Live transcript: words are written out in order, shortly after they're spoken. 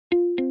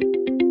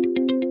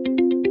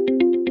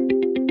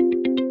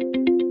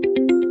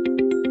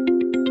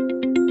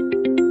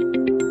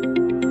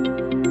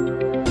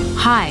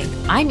Hi,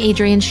 I'm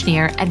Adrienne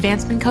Schneer,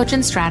 advancement coach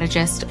and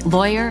strategist,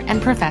 lawyer,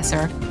 and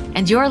professor,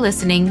 and you're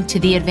listening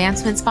to the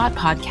Advancement Spot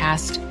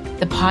podcast,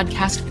 the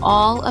podcast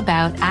all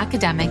about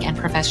academic and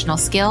professional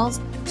skills,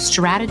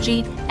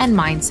 strategy, and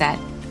mindset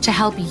to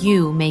help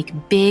you make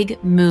big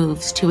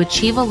moves to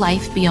achieve a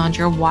life beyond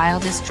your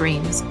wildest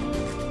dreams.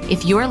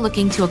 If you're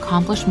looking to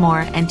accomplish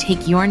more and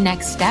take your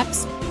next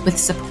steps with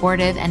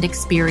supportive and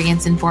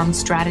experience-informed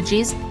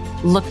strategies,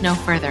 look no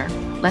further.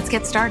 Let's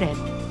get started.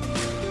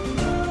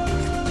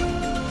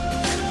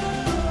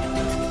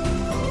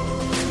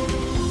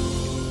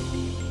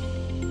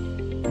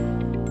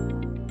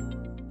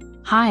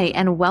 Hi,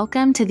 and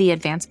welcome to the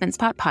Advancement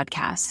Spot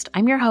podcast.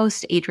 I'm your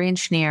host, Adrienne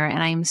Schneer,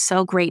 and I'm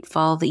so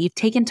grateful that you've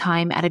taken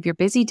time out of your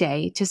busy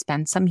day to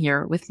spend some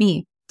here with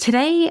me.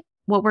 Today,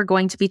 what we're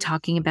going to be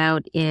talking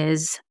about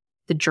is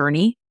the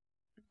journey.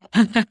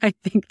 I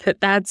think that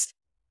that's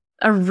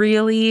a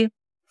really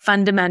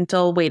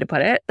fundamental way to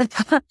put it.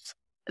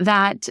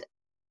 That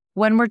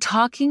when we're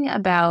talking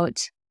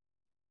about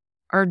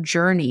our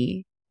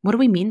journey, what do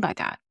we mean by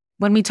that?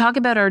 When we talk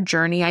about our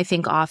journey, I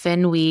think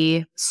often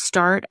we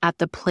start at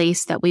the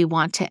place that we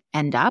want to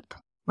end up,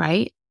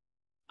 right?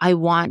 I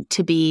want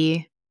to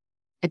be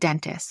a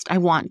dentist. I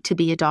want to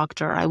be a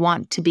doctor. I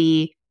want to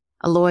be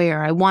a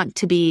lawyer. I want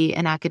to be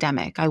an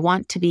academic. I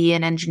want to be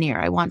an engineer.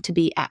 I want to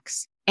be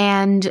X.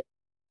 And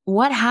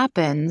what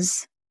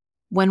happens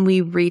when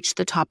we reach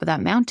the top of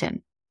that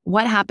mountain?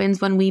 What happens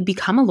when we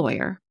become a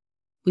lawyer?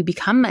 We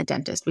become a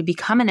dentist. We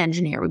become an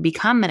engineer. We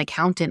become an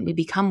accountant. We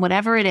become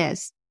whatever it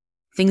is.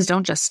 Things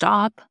don't just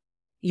stop.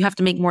 You have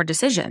to make more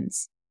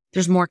decisions.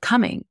 There's more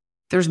coming.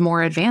 There's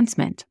more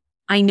advancement.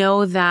 I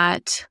know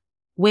that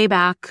way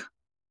back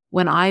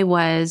when I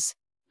was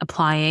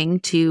applying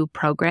to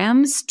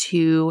programs,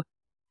 when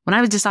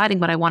I was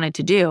deciding what I wanted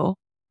to do,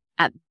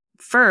 at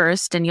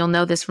first, and you'll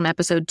know this from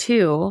episode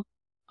 2,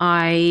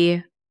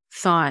 I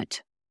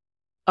thought,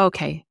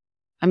 okay,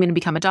 I'm going to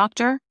become a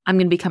doctor. I'm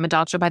going to become a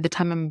doctor by the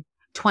time I'm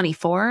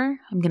 24.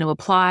 I'm going to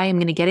apply. I'm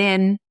going to get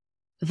in.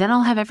 Then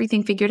I'll have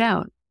everything figured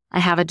out. I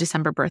have a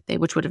December birthday,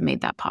 which would have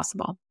made that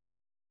possible.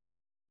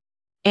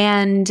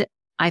 And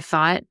I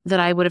thought that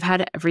I would have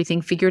had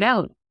everything figured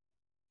out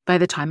by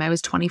the time I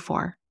was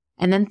 24.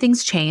 And then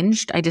things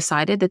changed. I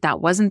decided that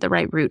that wasn't the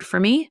right route for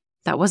me.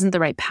 That wasn't the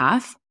right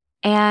path.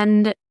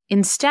 And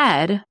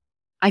instead,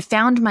 I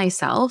found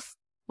myself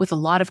with a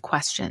lot of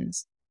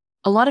questions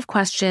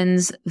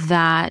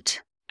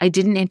that I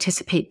didn't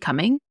anticipate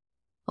coming,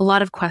 a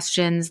lot of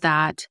questions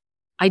that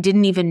I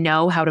didn't even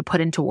know how to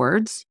put into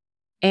words.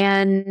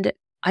 And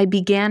I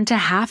began to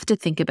have to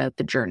think about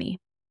the journey.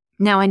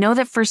 Now, I know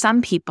that for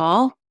some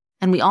people,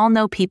 and we all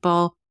know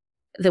people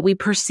that we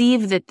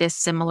perceive that this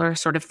similar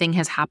sort of thing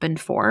has happened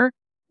for,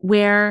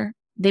 where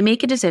they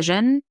make a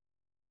decision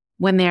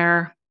when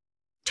they're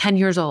 10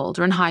 years old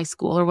or in high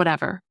school or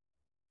whatever.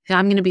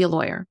 I'm going to be a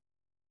lawyer.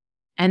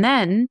 And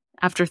then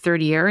after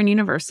third year in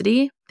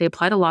university, they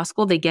apply to law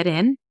school, they get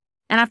in.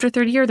 And after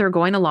third year, they're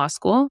going to law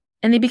school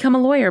and they become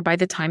a lawyer by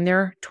the time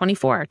they're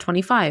 24,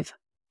 25.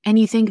 And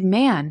you think,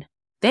 man,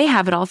 they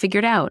have it all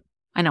figured out.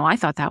 I know I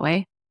thought that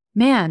way.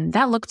 Man,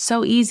 that looked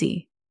so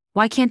easy.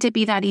 Why can't it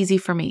be that easy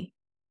for me?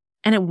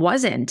 And it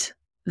wasn't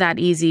that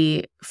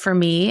easy for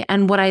me.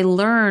 And what I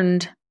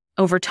learned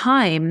over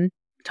time,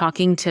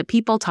 talking to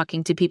people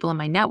in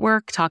my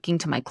network, talking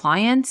to my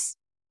clients,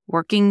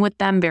 working with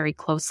them very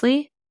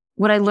closely,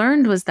 what I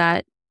learned was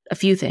that a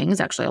few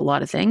things, actually a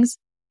lot of things,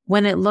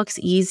 when it looks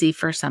easy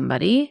for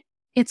somebody,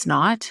 it's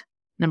not,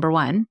 number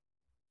one.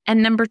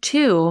 And number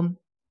two,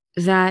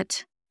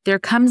 that there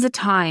comes a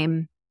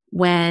time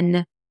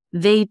when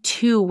they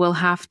too will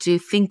have to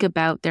think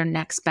about their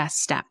next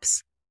best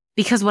steps.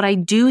 Because what I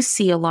do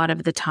see a lot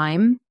of the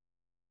time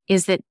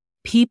is that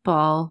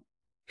people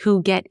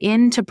who get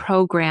into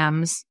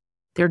programs,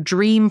 their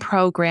dream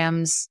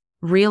programs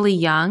really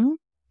young,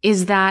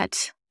 is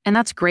that, and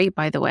that's great,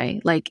 by the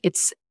way, like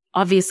it's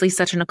obviously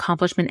such an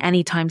accomplishment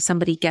anytime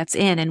somebody gets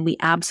in, and we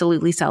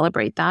absolutely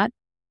celebrate that.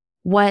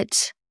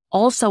 What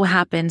also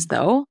happens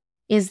though,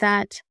 is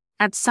that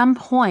at some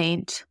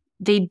point,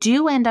 they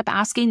do end up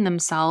asking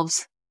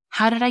themselves,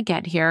 how did I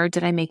get here?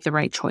 Did I make the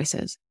right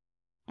choices?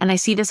 And I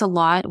see this a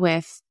lot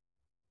with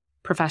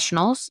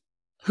professionals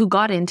who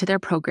got into their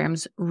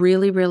programs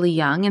really, really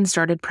young and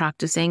started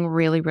practicing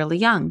really, really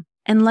young.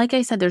 And like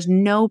I said, there's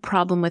no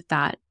problem with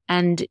that.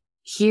 And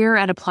here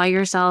at Apply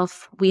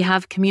Yourself, we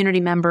have community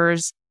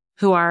members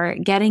who are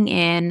getting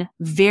in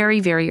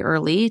very, very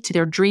early to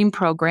their dream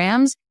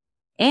programs.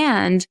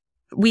 And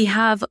we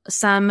have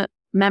some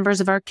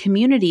members of our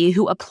community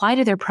who apply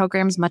to their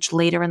programs much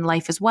later in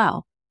life as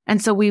well.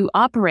 And so we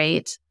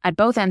operate at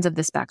both ends of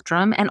the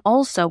spectrum, and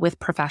also with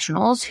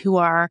professionals who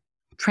are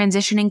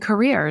transitioning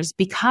careers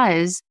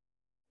because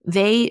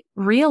they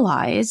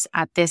realize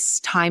at this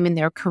time in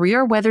their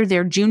career, whether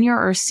they're junior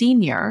or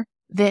senior,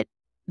 that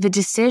the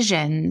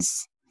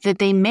decisions that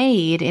they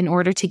made in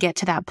order to get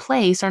to that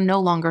place are no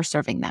longer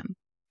serving them.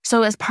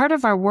 So as part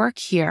of our work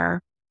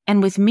here,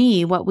 and with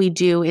me, what we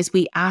do is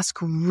we ask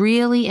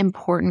really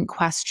important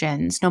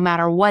questions, no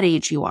matter what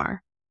age you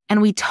are.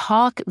 And we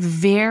talk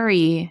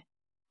very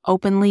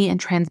openly and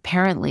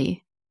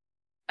transparently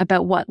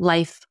about what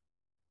life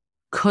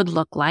could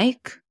look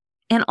like,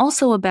 and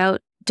also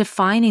about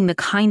defining the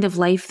kind of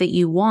life that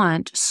you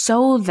want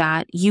so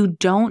that you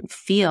don't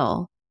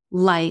feel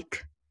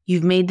like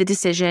you've made the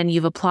decision,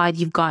 you've applied,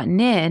 you've gotten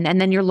in, and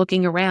then you're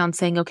looking around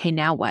saying, okay,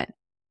 now what?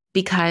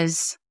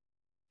 Because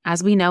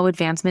as we know,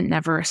 advancement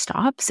never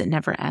stops. It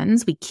never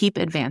ends. We keep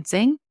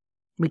advancing.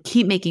 We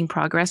keep making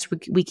progress.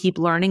 We keep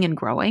learning and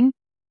growing.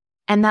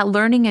 And that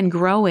learning and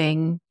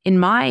growing, in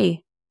my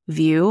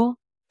view,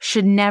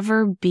 should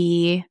never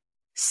be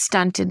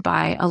stunted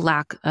by a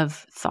lack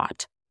of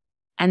thought.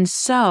 And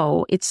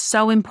so it's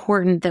so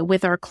important that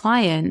with our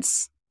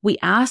clients, we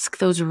ask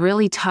those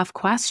really tough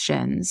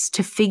questions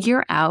to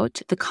figure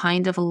out the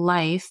kind of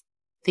life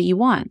that you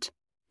want.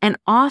 And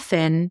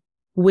often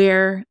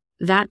where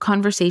that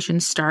conversation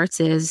starts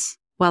is,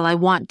 well, I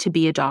want to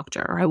be a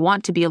doctor or I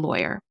want to be a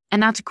lawyer.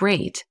 And that's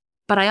great.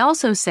 But I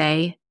also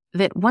say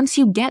that once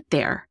you get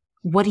there,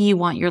 what do you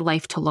want your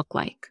life to look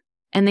like?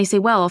 And they say,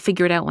 well, I'll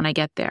figure it out when I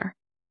get there.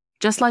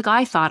 Just like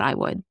I thought I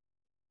would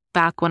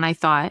back when I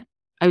thought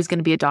I was going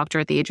to be a doctor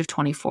at the age of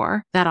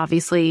 24. That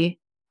obviously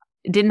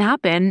didn't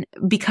happen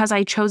because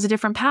I chose a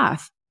different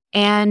path.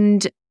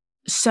 And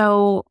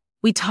so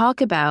we talk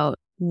about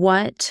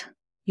what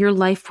your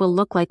life will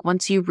look like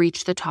once you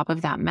reach the top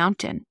of that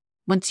mountain,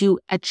 once you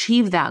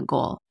achieve that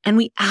goal. And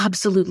we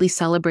absolutely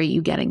celebrate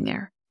you getting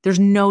there. There's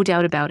no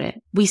doubt about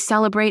it. We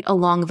celebrate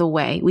along the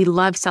way. We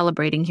love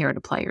celebrating here at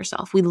Apply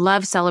Yourself. We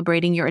love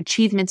celebrating your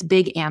achievements,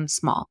 big and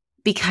small,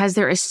 because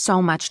there is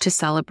so much to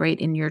celebrate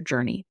in your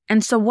journey.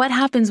 And so what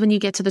happens when you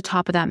get to the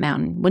top of that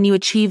mountain, when you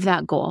achieve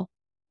that goal,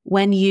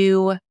 when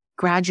you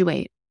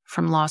graduate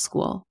from law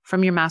school,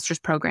 from your master's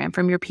program,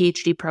 from your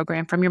PhD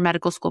program, from your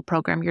medical school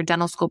program, your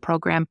dental school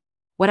program,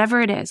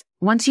 whatever it is,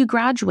 once you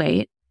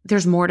graduate,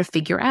 there's more to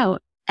figure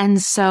out. And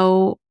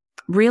so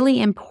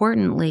really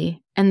importantly,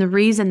 and the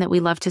reason that we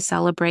love to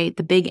celebrate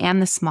the big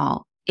and the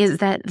small is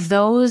that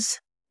those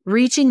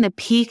reaching the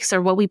peaks,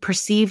 or what we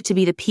perceive to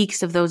be the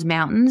peaks of those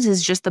mountains,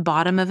 is just the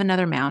bottom of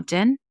another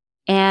mountain.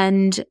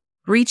 And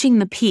reaching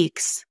the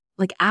peaks,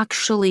 like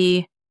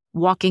actually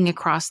walking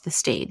across the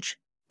stage,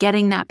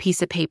 getting that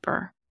piece of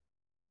paper,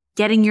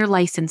 getting your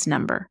license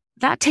number,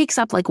 that takes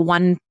up like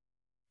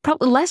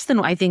probably less than,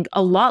 I think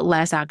a lot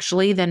less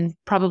actually than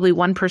probably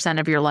 1%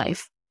 of your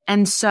life.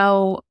 And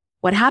so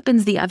what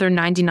happens the other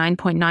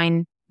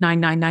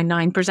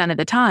 99.99999% of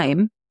the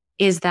time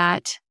is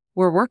that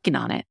we're working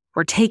on it.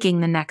 We're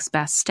taking the next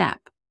best step.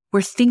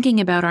 We're thinking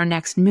about our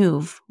next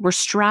move. We're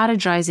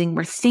strategizing.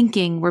 We're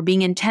thinking. We're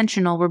being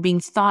intentional. We're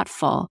being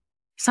thoughtful.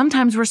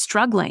 Sometimes we're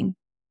struggling.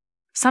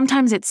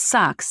 Sometimes it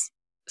sucks.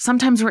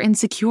 Sometimes we're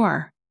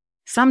insecure.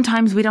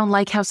 Sometimes we don't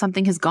like how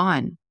something has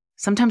gone.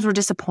 Sometimes we're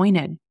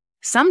disappointed.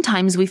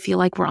 Sometimes we feel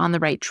like we're on the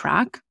right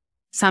track.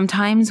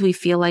 Sometimes we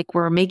feel like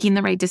we're making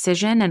the right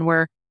decision and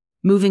we're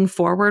moving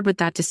forward with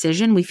that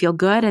decision. We feel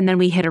good, and then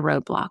we hit a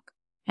roadblock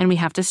and we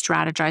have to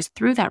strategize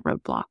through that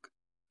roadblock.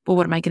 Well,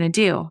 what am I going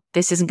to do?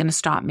 This isn't going to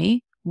stop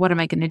me. What am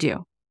I going to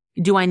do?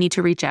 Do I need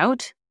to reach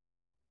out?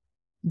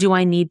 Do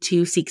I need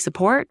to seek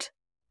support?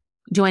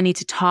 Do I need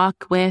to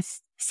talk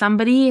with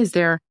somebody?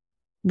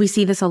 We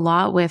see this a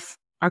lot with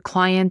our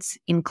clients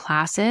in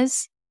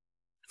classes,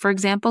 for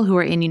example, who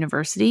are in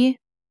university,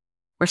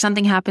 where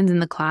something happens in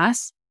the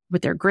class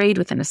with their grade,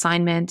 with an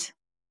assignment,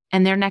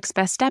 and their next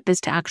best step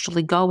is to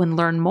actually go and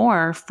learn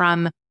more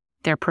from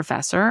their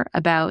professor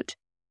about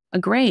a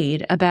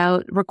grade,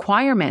 about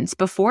requirements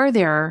before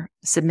they're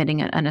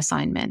submitting an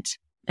assignment,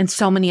 and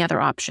so many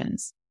other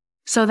options.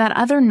 So that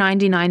other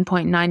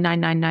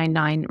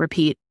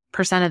 99.99999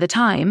 % of the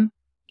time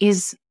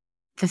is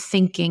the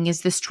thinking,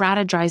 is the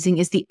strategizing,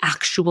 is the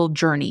actual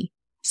journey.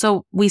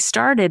 So we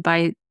started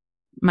by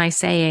my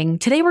saying,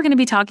 today we're going to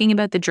be talking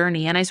about the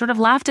journey. And I sort of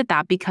laughed at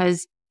that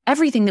because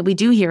everything that we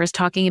do here is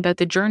talking about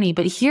the journey.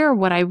 But here,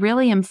 what I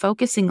really am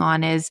focusing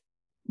on is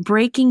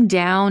breaking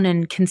down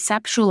and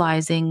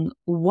conceptualizing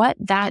what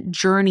that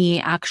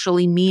journey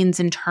actually means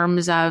in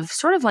terms of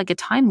sort of like a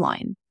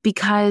timeline.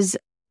 Because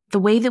the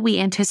way that we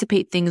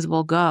anticipate things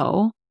will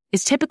go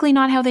is typically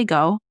not how they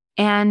go.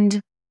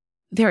 And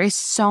there is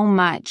so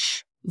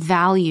much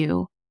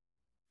value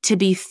to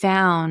be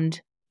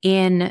found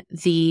in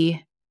the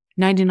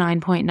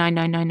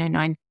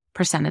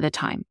 99.99999% of the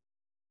time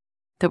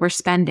that we're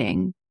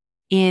spending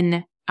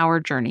in our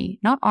journey,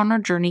 not on our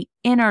journey,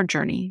 in our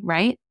journey,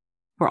 right?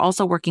 We're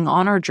also working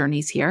on our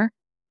journeys here,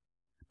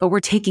 but we're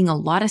taking a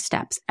lot of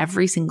steps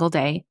every single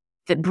day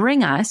that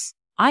bring us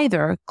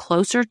either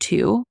closer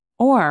to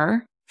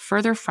or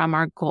further from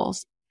our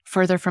goals,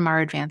 further from our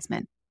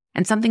advancement.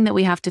 And something that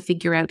we have to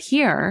figure out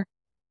here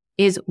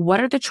is, what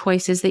are the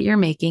choices that you're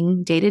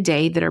making day to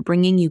day that are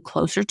bringing you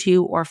closer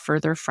to or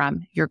further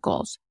from your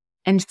goals?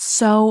 And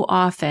so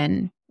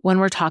often when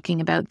we're talking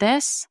about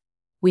this,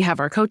 we have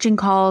our coaching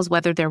calls,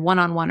 whether they're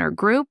one-on-one or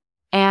group,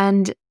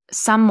 and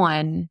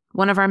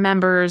one of our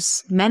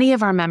members, many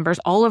of our members,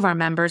 all of our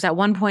members at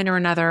one point or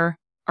another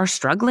are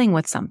struggling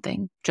with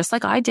something, just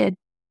like I did,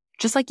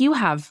 just like you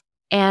have.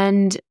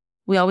 And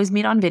We always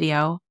meet on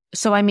video.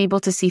 So I'm able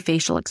to see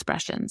facial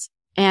expressions.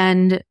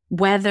 And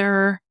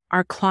whether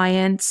our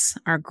clients,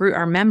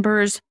 our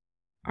members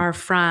are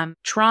from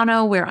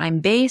Toronto, where I'm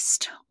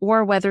based,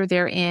 or whether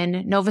they're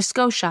in Nova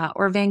Scotia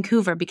or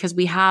Vancouver, because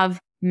we have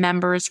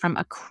members from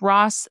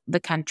across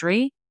the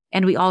country,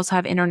 and we also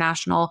have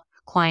international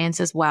clients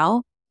as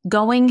well.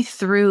 Going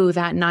through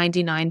that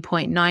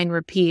 99.9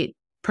 repeat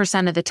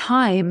 % of the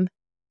time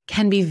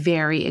can be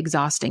very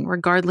exhausting,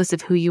 regardless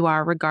of who you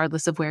are,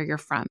 regardless of where you're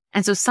from.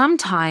 And so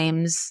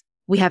sometimes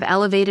we have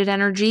elevated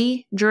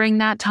energy during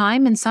that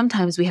time, and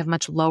sometimes we have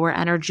much lower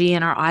energy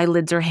and our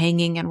eyelids are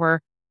hanging and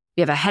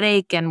we have a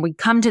headache, and we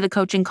come to the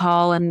coaching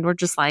call and we're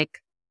just like,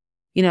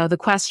 the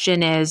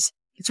question is,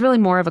 it's really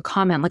more of a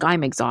comment, like,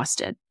 I'm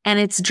exhausted. And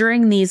it's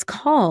during these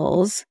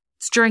calls,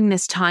 it's during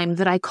this time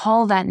that I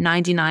call that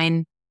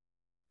 99%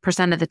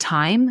 of the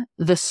time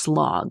the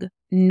slog.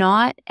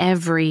 Not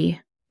every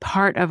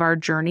part of our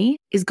journey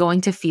is going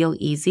to feel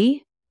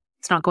easy.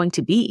 It's not going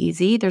to be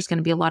easy. There's going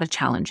to be a lot of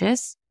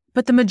challenges,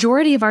 but the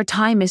majority of our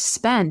time is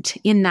spent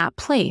in that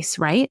place,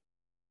 right?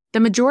 The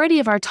majority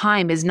of our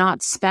time is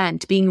not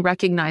spent being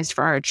recognized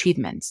for our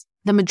achievements.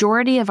 The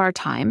majority of our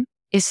time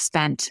is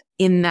spent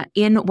in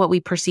what we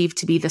perceive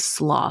to be the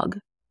slog,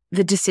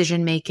 the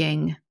decision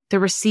making, the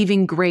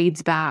receiving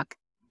grades back,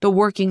 the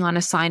working on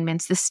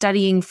assignments, the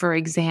studying for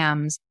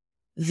exams,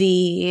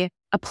 the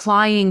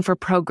applying for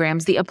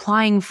programs, the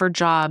applying for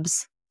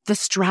jobs, the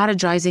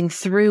strategizing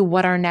through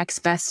what our next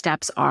best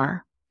steps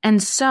are.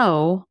 And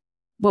so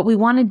what we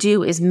want to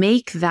do is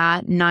make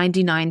that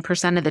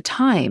 99% of the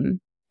time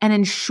and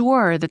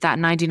ensure that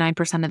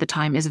 99% of the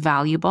time is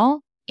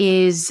valuable,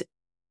 is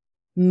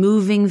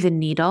moving the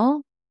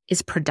needle,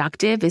 is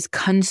productive, is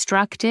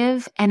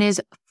constructive, and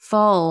is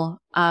full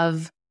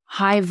of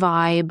high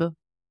vibe,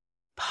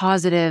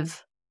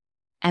 positive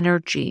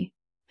energy.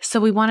 So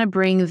we want to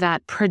bring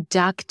that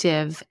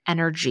productive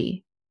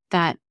energy,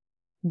 that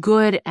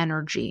good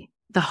energy,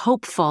 the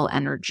hopeful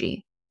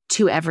energy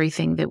to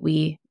everything that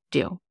we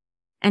do.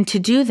 And to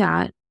do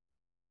that,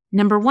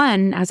 number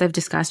one, as I've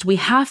discussed, we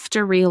have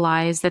to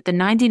realize that the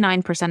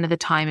 99% of the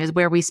time is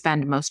where we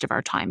spend most of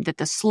our time, that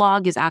the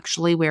slog is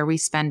actually where we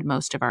spend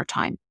most of our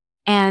time.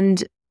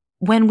 And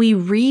when we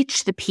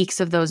reach the peaks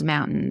of those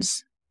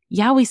mountains,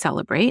 we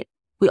celebrate.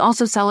 We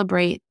also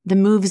celebrate the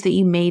moves that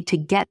you made to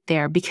get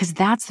there, because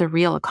that's the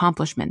real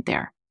accomplishment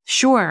there.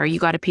 Sure, you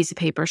got a piece of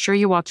paper. Sure,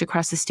 you walked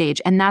across the stage,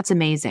 and that's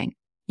amazing.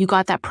 You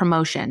got that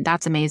promotion.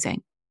 That's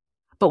amazing.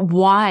 But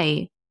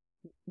why?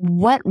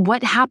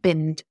 What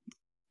happened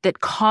that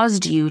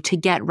caused you to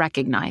get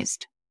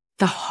recognized?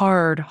 The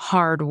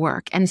hard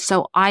work. And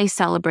so I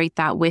celebrate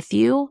that with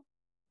you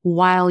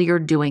while you're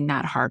doing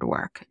that hard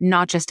work,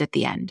 not just at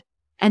the end.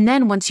 And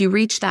then once you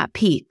reach that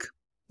peak,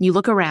 you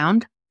look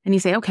around and you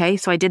say, okay,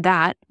 so I did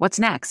that. What's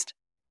next?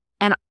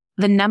 And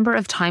the number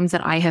of times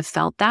that I have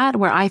felt that,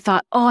 where I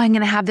thought, oh, I'm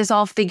going to have this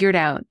all figured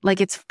out. Like,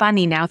 it's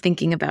funny now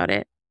thinking about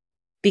it,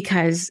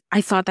 because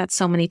I thought that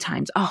so many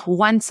times. Oh,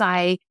 once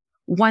I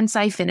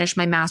finish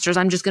my master's,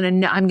 I'm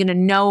going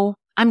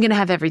to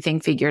have everything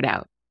figured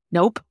out.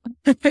 Nope.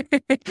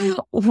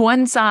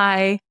 Once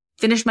I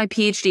finish my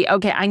PhD,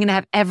 okay, I'm going to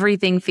have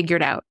everything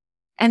figured out.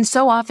 And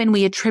so often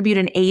we attribute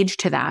an age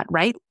to that,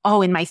 right?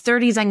 Oh, in my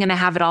 30s, I'm going to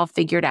have it all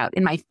figured out.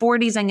 In my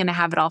 40s, I'm going to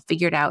have it all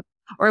figured out.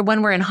 Or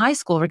when we're in high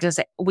school,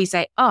 we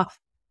say, oh,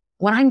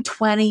 when I'm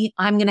 20,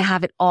 I'm going to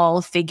have it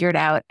all figured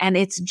out. And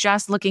it's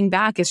just, looking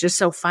back, it's just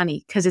so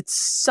funny, because it's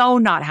so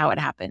not how it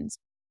happens.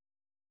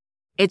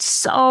 It's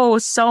so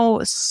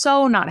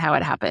not how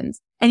it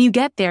happens. And you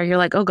get there, you're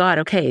like, oh God,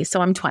 okay,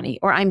 so I'm 20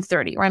 or I'm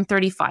 30 or I'm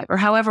 35 or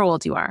however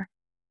old you are,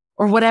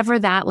 or whatever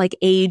that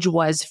age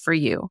was for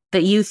you,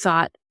 that you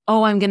thought,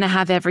 oh, I'm going to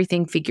have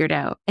everything figured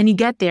out. And you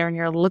get there and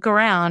you look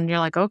around and you're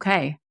like,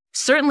 okay,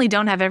 certainly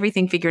don't have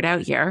everything figured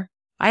out here.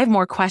 I have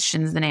more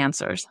questions than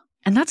answers.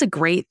 And that's a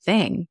great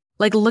thing.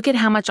 Look at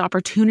how much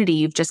opportunity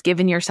you've just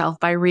given yourself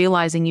by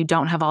realizing you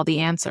don't have all the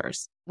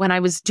answers. When I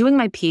was doing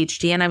my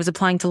PhD and I was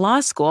applying to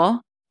law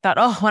school, thought,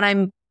 oh, when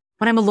I'm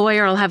a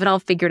lawyer, I'll have it all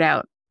figured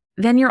out.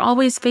 Then you're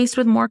always faced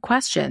with more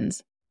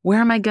questions. Where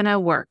am I going to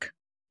work?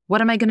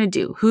 What am I going to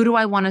do? Who do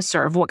I want to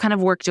serve? What kind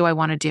of work do I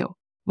want to do?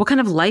 What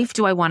kind of life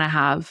do I want to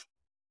have?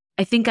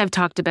 I think I've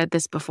talked about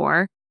this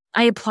before.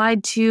 I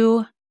applied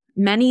to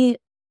many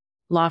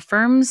law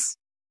firms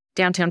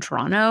downtown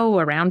Toronto,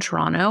 around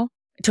Toronto,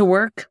 to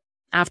work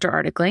after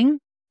articling.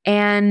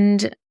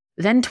 And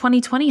then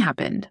 2020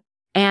 happened.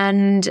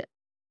 And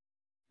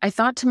I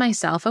thought to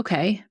myself,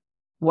 okay,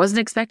 wasn't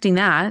expecting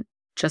that,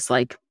 just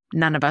like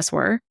none of us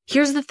were.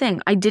 Here's the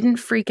thing. I didn't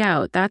freak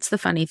out. That's the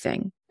funny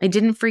thing. I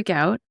didn't freak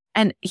out.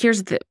 And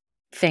here's the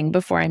thing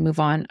before I move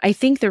on. I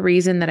think the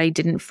reason that I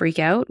didn't freak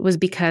out was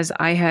because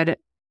I had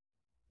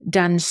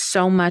done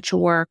so much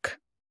work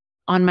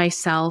on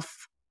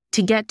myself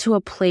to get to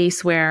a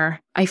place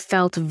where I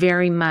felt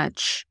very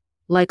much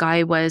like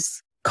I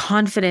was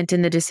confident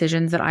in the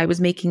decisions that I was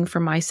making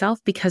for myself,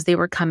 because they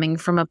were coming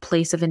from a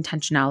place of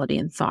intentionality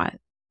and thought.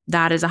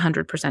 That is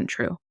 100%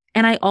 true.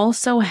 And I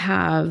also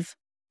have,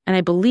 and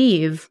I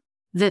believe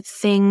that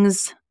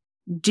things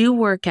do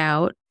work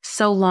out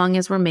so long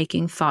as we're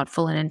making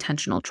thoughtful and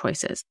intentional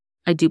choices.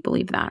 I do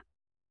believe that.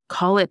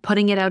 Call it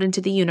putting it out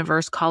into the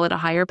universe, call it a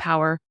higher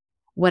power,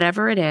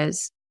 whatever it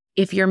is.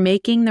 If you're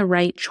making the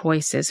right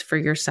choices for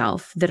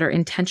yourself that are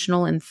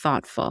intentional and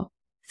thoughtful,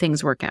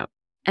 things work out.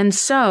 And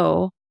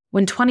so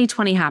when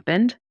 2020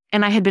 happened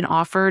and I had been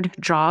offered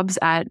jobs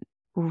at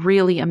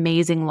really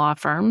amazing law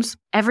firms,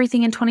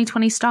 everything in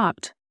 2020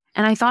 stopped.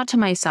 And I thought to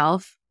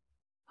myself,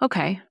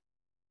 okay,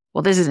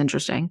 well, this is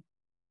interesting.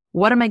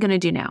 What am I going to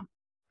do now?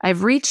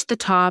 I've reached the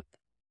top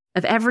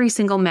of every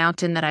single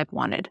mountain that I've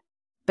wanted.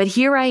 But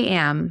here I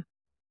am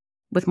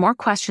with more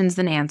questions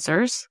than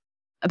answers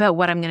about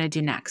what I'm going to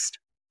do next.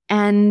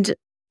 And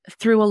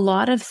through a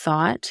lot of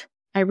thought,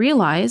 I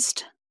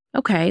realized,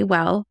 okay,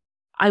 well,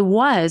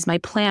 my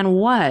plan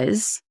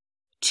was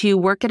to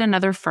work at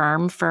another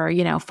firm for,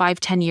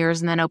 5-10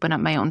 years and then open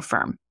up my own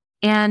firm.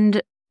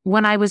 And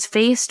when I was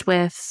faced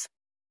with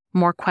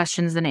more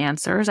questions than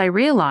answers, I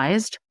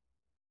realized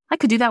I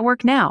could do that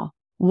work now.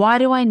 Why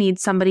do I need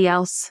somebody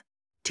else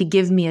to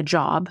give me a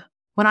job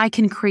when I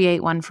can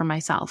create one for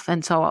myself?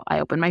 And so I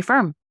opened my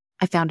firm.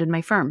 I founded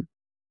my firm.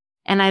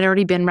 And I'd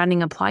already been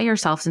running Apply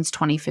Yourself since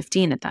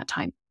 2015 at that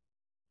time.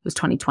 It was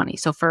 2020.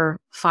 So for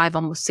 5,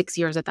 almost 6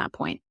 years at that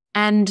point.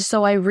 And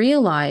so I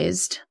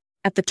realized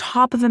at the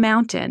top of a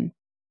mountain,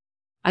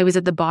 I was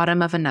at the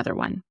bottom of another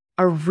one,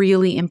 a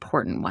really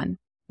important one,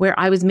 where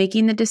I was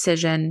making the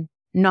decision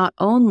not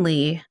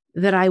only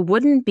that I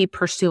wouldn't be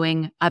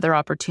pursuing other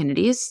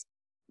opportunities,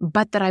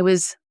 but that I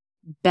was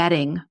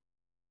betting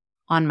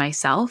on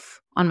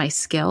myself, on my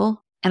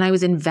skill, and I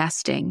was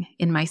investing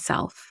in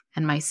myself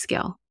and my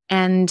skill.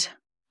 And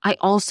I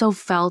also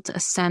felt a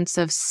sense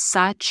of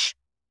such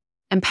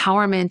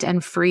empowerment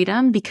and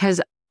freedom because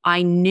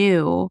I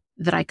knew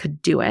that I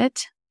could do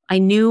it. I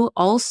knew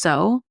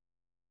also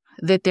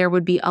that there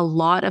would be a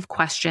lot of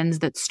questions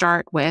that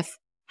start with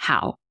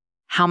how.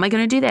 How am I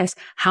going to do this?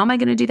 How am I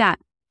going to do that?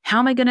 How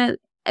am I going to,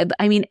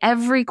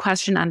 every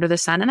question under the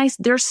sun. And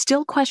there's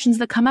still questions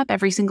that come up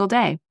every single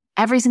day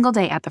at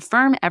the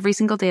firm, every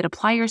single day at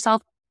Apply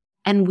Yourself.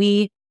 And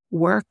we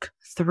work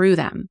through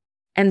them.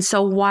 And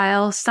so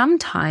while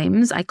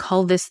sometimes I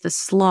call this the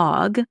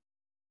slog,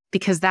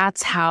 because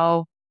that's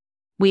how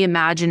we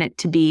imagine it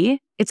to be,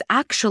 it's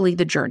actually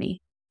the journey.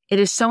 It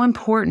is so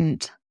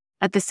important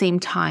at the same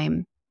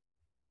time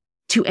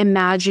to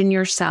imagine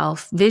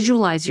yourself,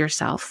 visualize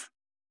yourself,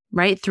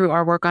 right? Through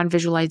our work on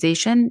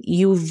visualization,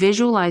 you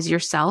visualize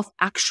yourself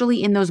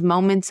actually in those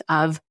moments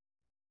of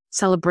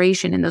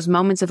celebration, in those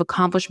moments of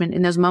accomplishment,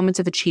 in those moments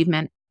of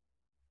achievement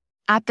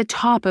at the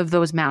top of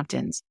those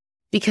mountains,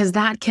 because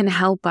that can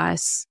help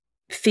us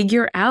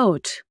figure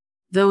out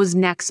those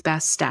next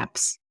best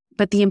steps.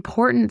 But the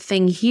important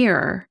thing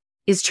here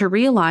is to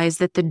realize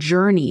that the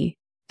journey,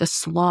 the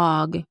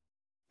slog,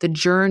 the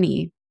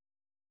journey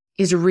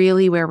is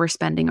really where we're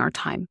spending our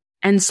time.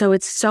 And so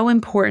it's so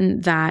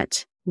important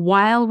that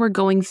while we're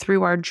going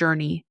through our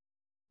journey,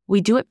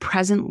 we do it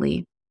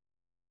presently.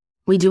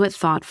 We do it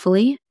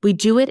thoughtfully. We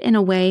do it in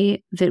a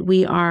way that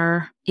we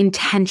are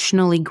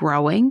intentionally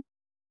growing,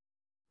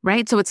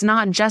 right? So it's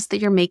not just that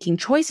you're making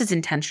choices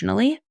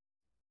intentionally.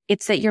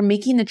 It's that you're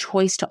making the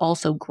choice to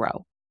also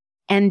grow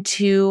and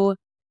to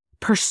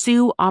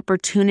pursue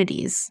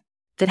opportunities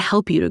that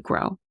help you to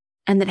grow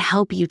and that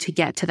help you to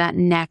get to that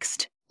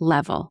next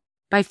level.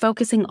 By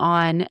focusing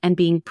on and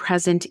being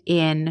present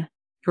in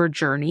your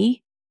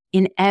journey,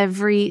 in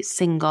every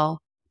single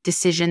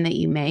decision that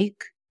you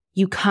make,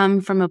 you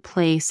come from a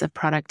place of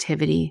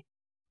productivity.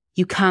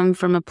 You come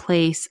from a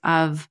place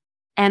of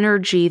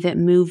energy that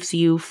moves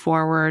you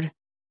forward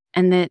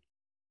and that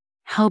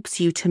helps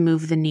you to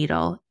move the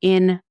needle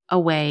in a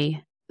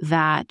way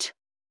that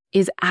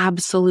is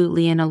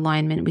absolutely in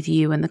alignment with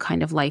you and the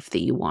kind of life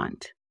that you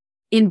want.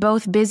 In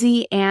both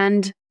busy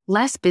and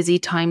less busy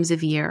times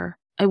of year,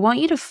 I want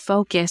you to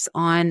focus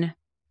on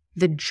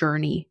the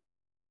journey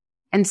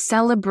and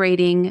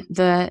celebrating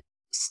the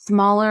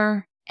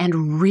smaller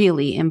and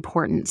really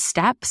important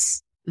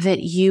steps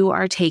that you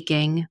are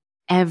taking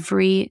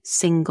every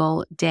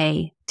single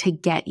day to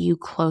get you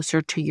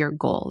closer to your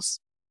goals.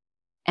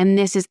 And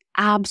this is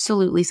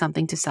absolutely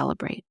something to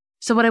celebrate.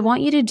 So what I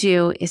want you to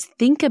do is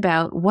think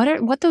about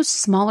what those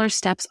smaller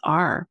steps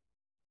are.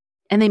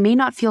 And they may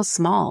not feel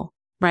small,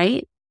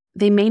 right?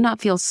 They may not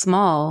feel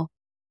small,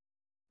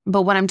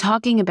 but what I'm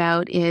talking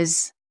about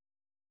is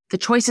the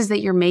choices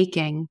that you're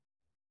making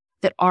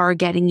that are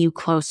getting you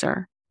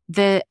closer,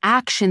 the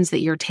actions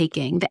that you're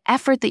taking, the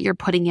effort that you're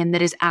putting in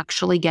that is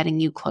actually getting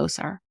you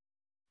closer.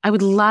 I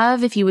would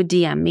love if you would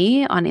DM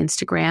me on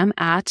Instagram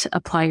at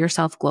Apply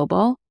Yourself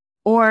Global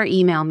or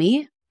email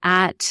me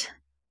at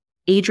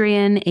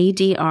Adrienne,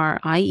 ADRIENNE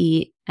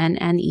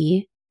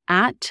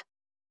at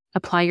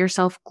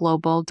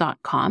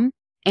applyyourselfglobal.com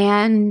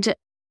and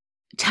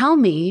tell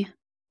me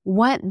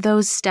what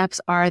those steps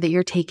are that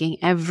you're taking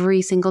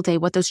every single day,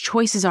 what those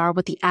choices are,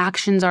 what the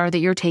actions are that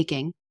you're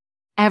taking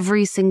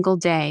every single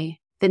day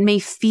that may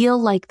feel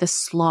like the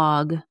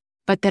slog,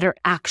 but that are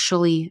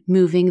actually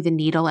moving the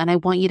needle. And I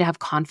want you to have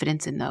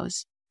confidence in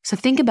those. So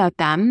think about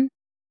them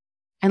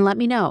and let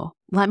me know.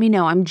 Let me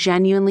know. I'm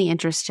genuinely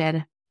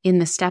interested in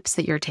the steps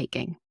that you're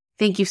taking.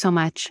 Thank you so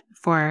much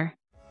for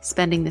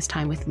spending this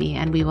time with me,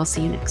 and we will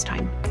see you next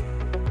time.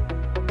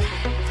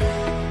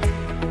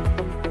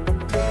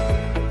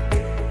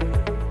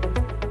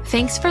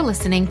 Thanks for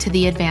listening to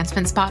the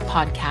Advancement Spot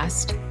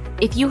podcast.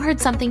 If you heard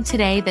something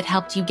today that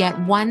helped you get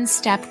one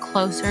step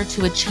closer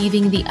to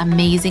achieving the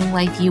amazing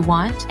life you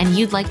want, and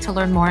you'd like to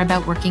learn more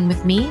about working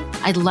with me,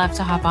 I'd love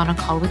to hop on a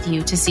call with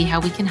you to see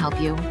how we can help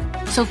you.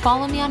 So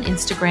follow me on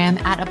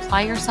Instagram at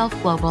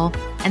ApplyYourselfGlobal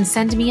and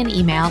send me an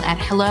email at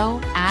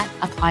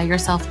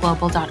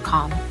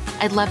hello@applyyourselfglobal.com.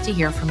 I'd love to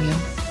hear from you.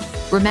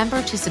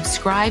 Remember to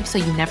subscribe so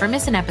you never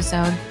miss an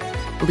episode,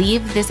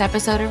 leave this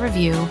episode a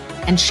review,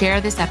 and share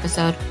this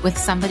episode with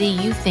somebody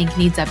you think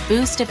needs a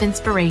boost of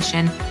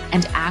inspiration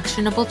and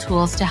actionable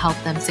tools to help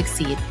them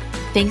succeed.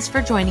 Thanks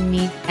for joining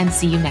me, and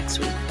see you next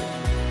week.